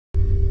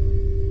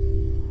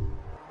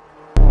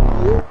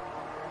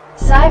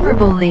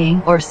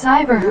Cyberbullying or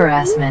cyber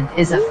harassment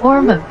is a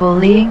form of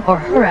bullying or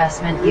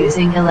harassment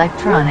using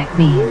electronic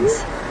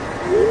means.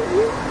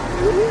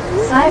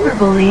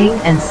 Cyberbullying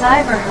and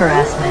cyber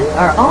harassment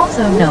are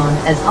also known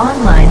as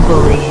online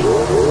bullying.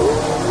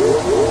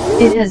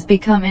 It has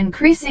become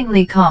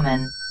increasingly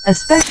common,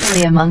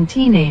 especially among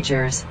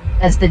teenagers,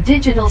 as the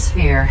digital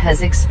sphere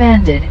has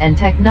expanded and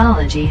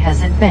technology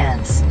has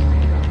advanced.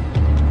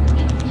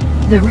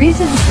 The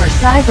reasons for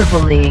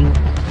cyberbullying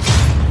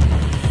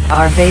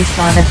are based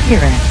on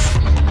appearance,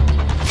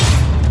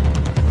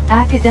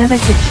 academic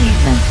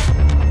achievement,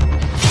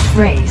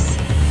 race,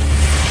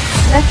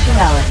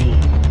 sexuality,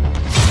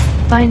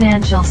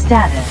 financial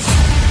status,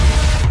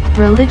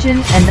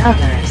 religion, and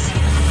others.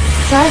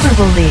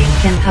 Cyberbullying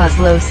can cause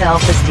low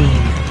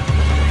self-esteem,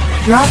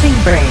 dropping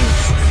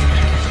grades,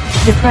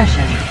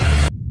 depression.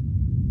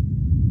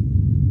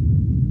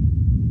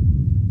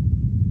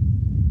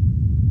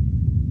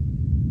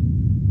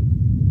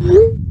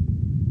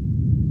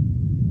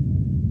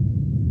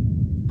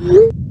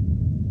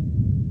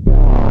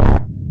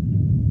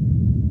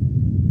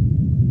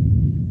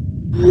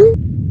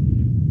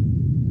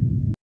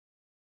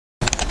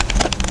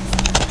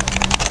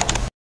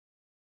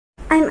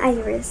 I'm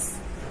Iris.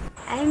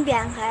 I'm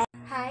Bianca.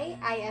 Hi,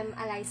 I am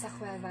Eliza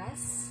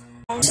Cuevas.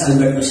 Bantillo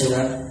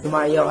Daprosa.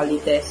 Boragay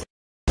Calites.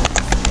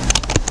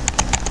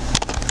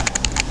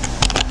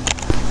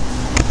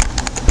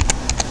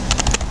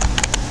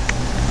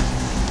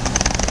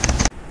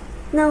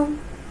 No,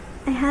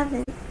 I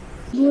haven't.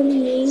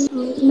 Bullying?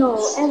 No.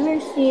 Ever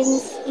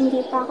since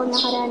hindi pa ako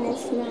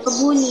nakaranas na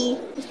bully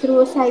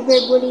through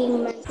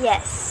cyberbullying man.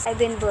 Yes, I've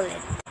been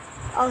bullied.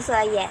 Also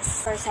a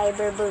yes for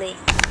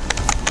cyberbullying.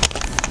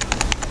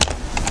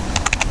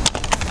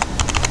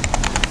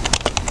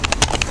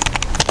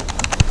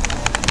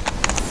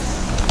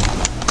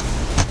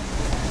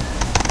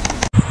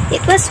 It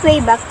was way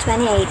back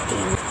 2018.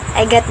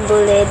 I got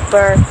bullied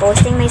for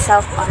posting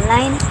myself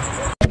online.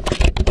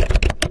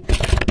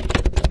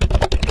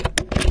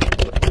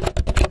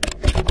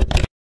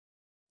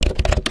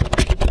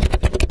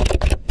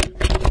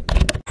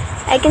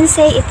 I can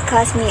say it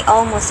cost me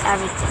almost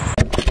everything.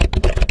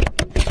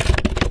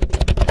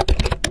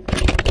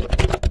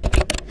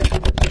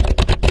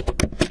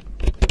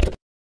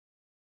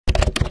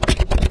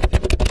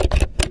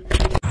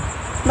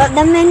 But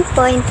the main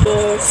point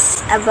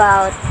is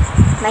about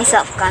my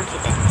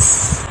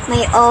self-confidence.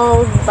 My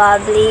old,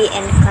 bubbly,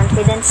 and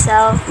confident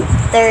self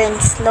turned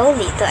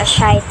slowly to a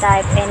shy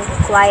type and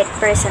quiet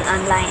person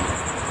online.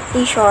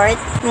 In short,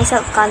 my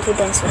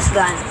self-confidence was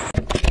gone.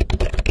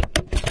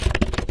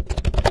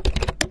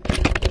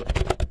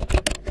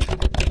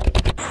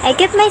 I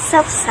kept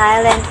myself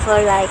silent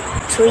for like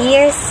 2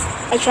 years.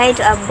 I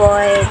tried to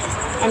avoid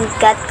and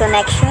got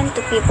connection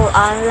to people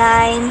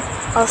online.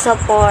 Also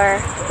for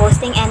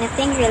posting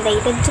anything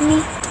related to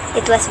me.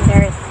 It was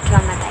very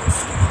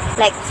traumatizing.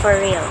 Like for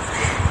real.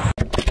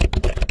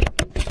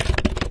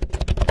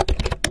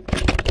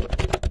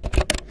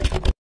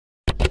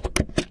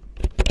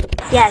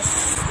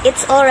 Yes,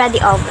 it's already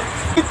over.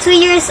 The 2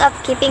 years of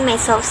keeping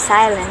myself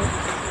silent,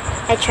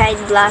 I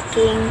tried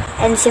blocking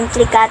and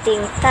simply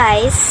cutting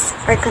ties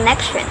or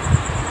connection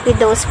with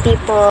those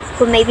people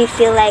who made me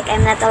feel like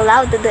I'm not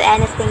allowed to do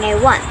anything I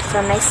want for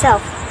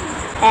myself.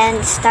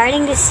 And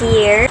starting this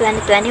year,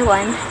 2021,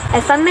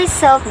 I found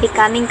myself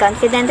becoming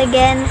confident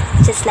again,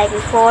 just like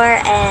before.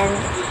 And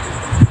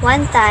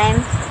one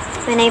time,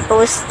 when I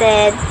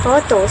posted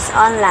photos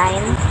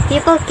online,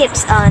 people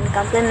keeps on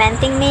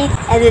complimenting me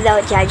and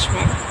without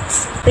judgment,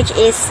 which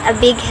is a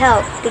big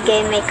help to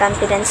gain my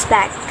confidence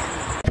back.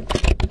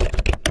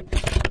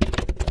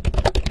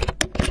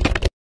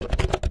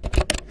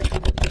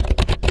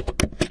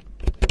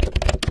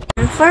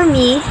 For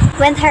me,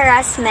 when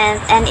harassment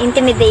and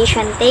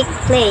intimidation take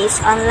place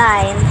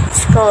online,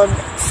 it's called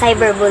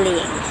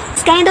cyberbullying.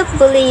 This kind of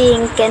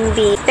bullying can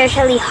be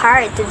especially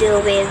hard to deal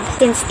with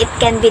since it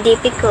can be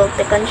difficult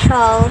to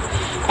control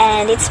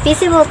and it's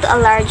visible to a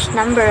large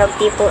number of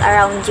people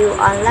around you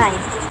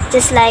online.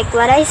 Just like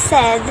what I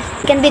said,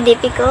 it can be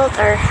difficult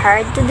or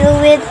hard to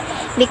deal with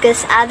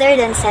because other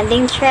than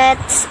sending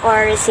threats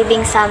or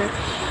receiving some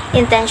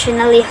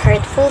intentionally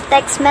hurtful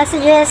text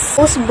messages,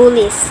 most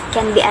bullies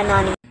can be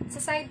anonymous. Sa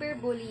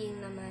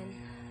cyberbullying naman,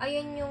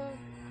 ayun yung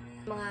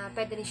mga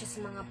pwede rin siya sa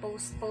mga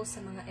post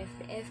sa mga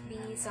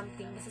FB,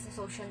 something, basta sa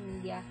social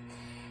media.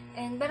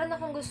 And meron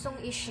akong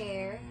gustong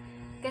i-share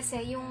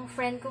kasi yung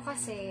friend ko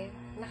kasi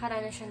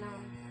nakaranas siya ng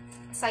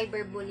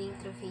cyberbullying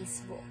through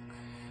Facebook.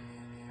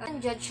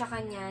 Ang judge siya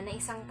kanya na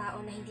isang tao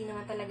na hindi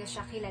naman talaga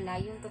siya kilala,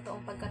 yung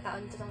totoong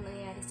pagkatao, yung totoong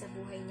nangyayari sa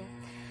buhay niya.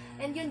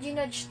 And yun,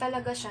 ginudge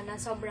talaga siya na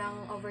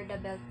sobrang over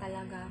the belt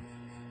talaga.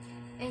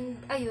 And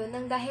ayun,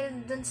 nang dahil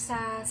dun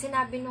sa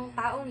sinabi nung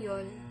taong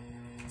yun,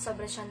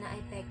 sobra siya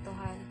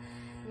naapektuhan,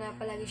 na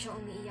palagi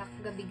siyang umiiyak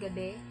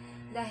gabi-gabi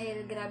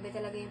dahil grabe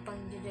talaga yung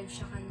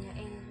pang-judge sa kanya,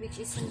 and which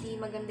is hindi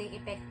maganda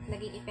yung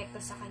naging epekto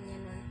sa kanya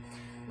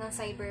ng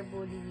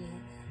cyberbullying.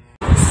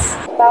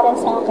 Para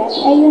sa akin,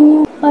 ayun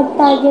yung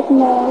Pag-target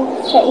mo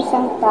sa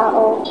isang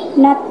tao,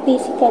 not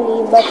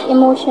physically but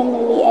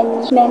emotionally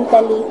and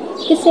mentally.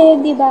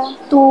 Kasi 'di ba,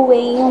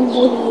 two-way yung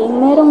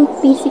bullying. Merong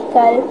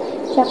physical,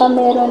 tsaka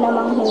meron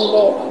namang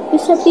hindi.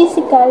 Yung sa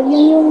physical,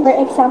 yun yung, for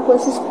example,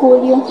 sa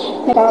school, yung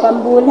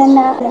nararambulan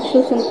na,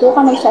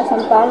 nagsusuntukan,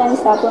 nagsasampalan,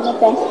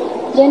 sabunutan.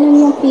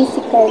 Ganun yung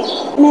physical.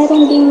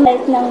 Meron ding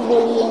type ng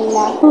bullying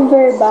na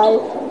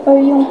verbal or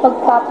yung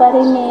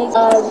pagpaparinig,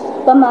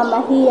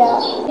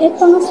 pamamahiya.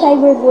 Itong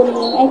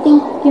cyberbullying, I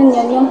think yun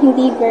yung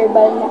hindi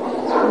verbal na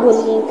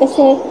bullying.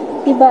 Kasi,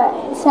 diba,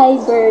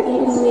 cyber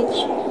in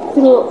which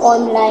through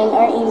online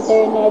or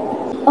internet.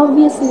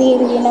 Obviously,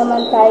 hindi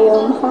naman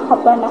tayo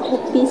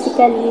makakapanakit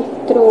physically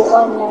through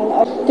online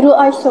or through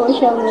our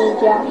social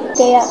media.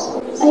 Kaya,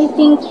 I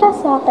think sa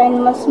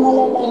akin, mas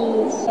malala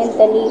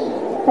mentally,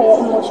 kaya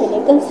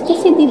emotionally.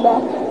 Kasi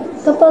diba,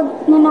 kapag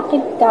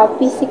nanakit ka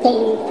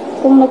physically,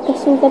 kung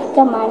nagkasugat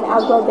ka man,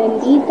 agua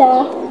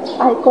bendita,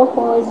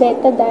 alcohol,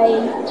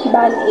 betadine,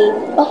 band-aid,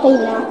 okay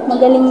na,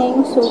 magaling na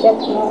yung sugat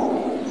mo.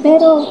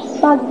 Pero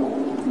pag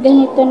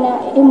ganito na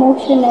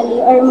emotionally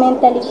or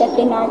mentally ka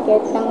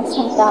tinarget ng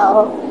isang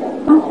tao,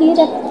 ang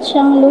hirap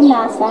siyang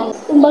lunasan.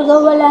 Kumbaga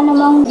wala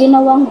namang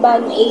ginawang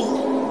band-aid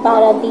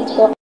para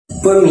dito.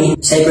 For me,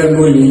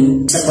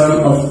 cyberbullying is a form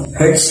of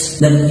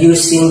hurts that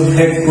using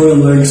hurtful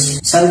words.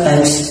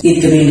 Sometimes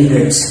it really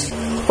hurts.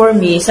 For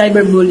me,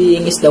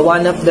 cyberbullying is the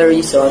one of the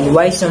reason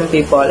why some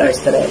people are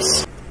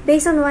stressed.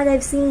 Based on what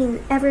I've seen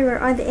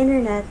everywhere on the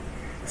internet,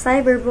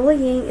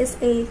 cyberbullying is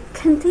a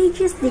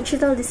contagious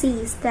digital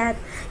disease that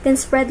can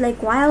spread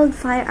like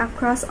wildfire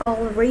across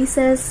all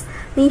races,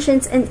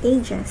 nations, and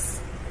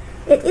ages.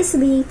 It is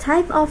the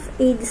type of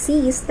a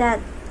disease that,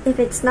 if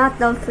it's not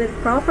dealt with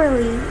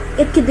properly,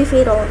 it could be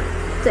fatal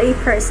to a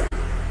person.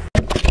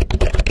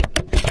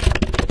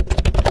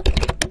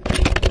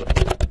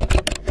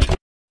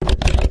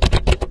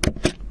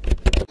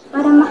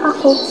 Para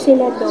makakope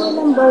sila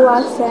doon,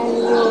 bawasan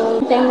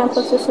yung time ng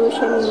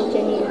pagsa-social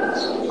media nila.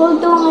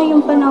 Although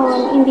ngayong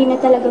panahon, hindi na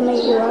talaga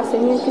may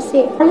iwasan yun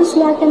kasi halos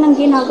lahat ng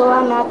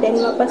ginagawa natin,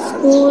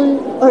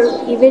 mapa-school or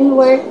even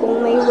work,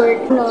 kung may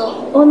work,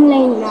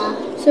 online na.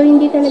 So,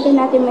 hindi talaga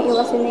natin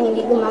maiwasan na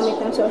hindi gumamit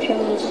ng social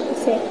media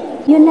kasi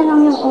yun na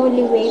lang yung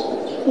only way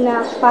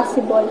na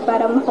possible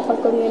para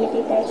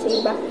makapag-communicate tayo sa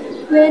iba.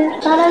 Well,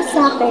 para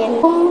sa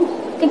akin, kung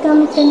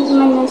gagamit ka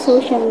naman ng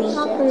social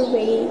media, proper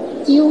way,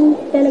 yung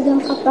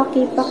talagang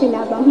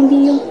kapaki-pakinabang,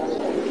 hindi yung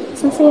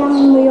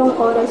sasayangin mo yung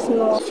oras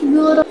mo.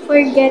 Siguro,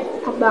 forget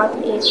about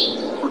it.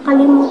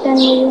 Pakalimutan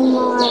mo yung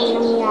mga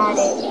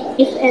nangyari.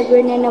 If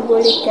ever na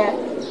nabully ka,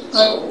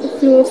 or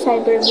through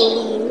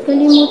cyberbullying,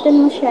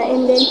 kalimutan mo siya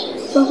and then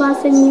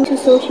bawasan niyo sa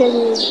social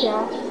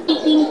media. I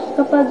think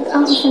kapag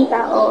ang isang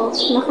tao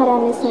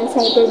nakaranas ng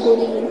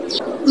cyberbullying,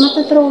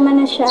 matatrauma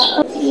na siya,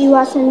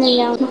 iiwasan na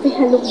niyang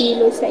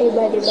makihalubilo sa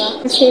iba, diba?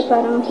 Kasi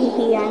parang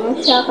hihiya na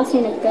siya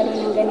kasi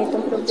nagkaroon ng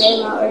ganitong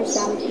problema or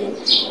something.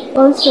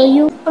 Also,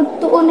 yung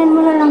pagtuunan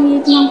mo na lang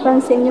yun ng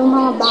pansin yung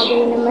mga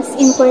bagay na mas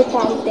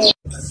importante.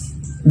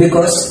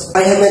 Because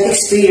I have not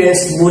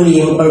experienced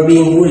bullying or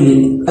being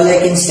bullied, all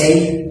I can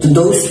say to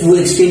those who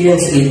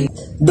experience it,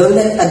 don't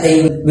let a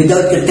day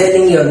without you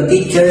telling your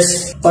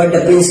teachers or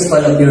the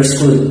principal of your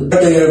school or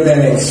to your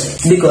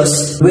parents.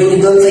 Because when you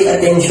don't pay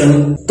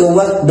attention to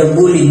what the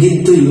bully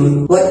did to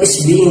you, what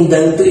is being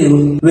done to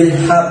you will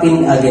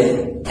happen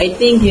again. I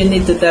think you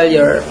need to tell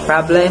your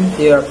problem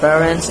to your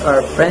parents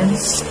or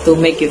friends to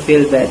make you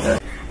feel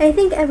better. I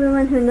think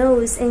everyone who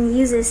knows and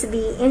uses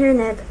the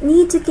internet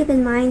need to keep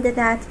in mind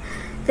that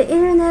the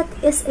internet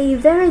is a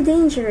very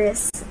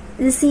dangerous,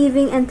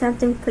 deceiving, and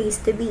tempting place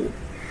to be.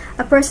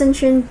 A person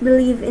shouldn't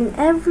believe in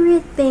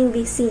everything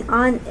they see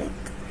on it.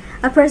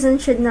 A person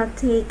should not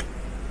take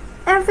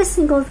every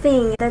single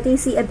thing that they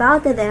see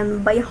about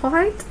them by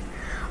heart,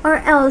 or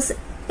else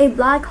a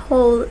black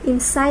hole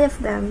inside of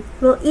them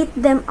will eat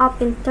them up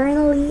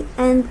internally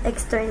and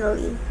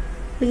externally,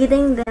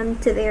 leading them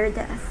to their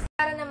death.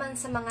 Para naman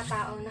sa mga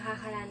taong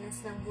nakakaranas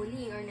ng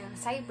bullying or ng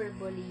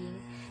cyberbullying,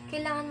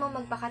 kailangan mo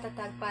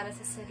magpakatatag para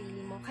sa sarili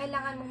mo.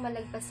 Kailangan mong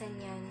malagpasan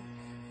yan.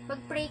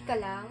 Mag-pray ka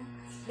lang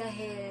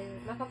dahil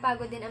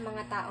mapapagod din ang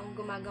mga taong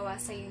gumagawa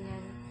sa iyo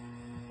niyan.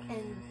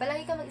 And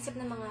palagi ka mag-isip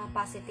ng mga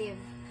positive.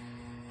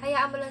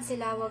 Hayaan mo lang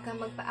sila, huwag kang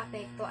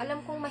magpa-apekto.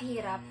 Alam kong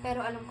mahirap, pero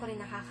alam ko rin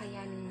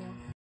nakakayanin nyo.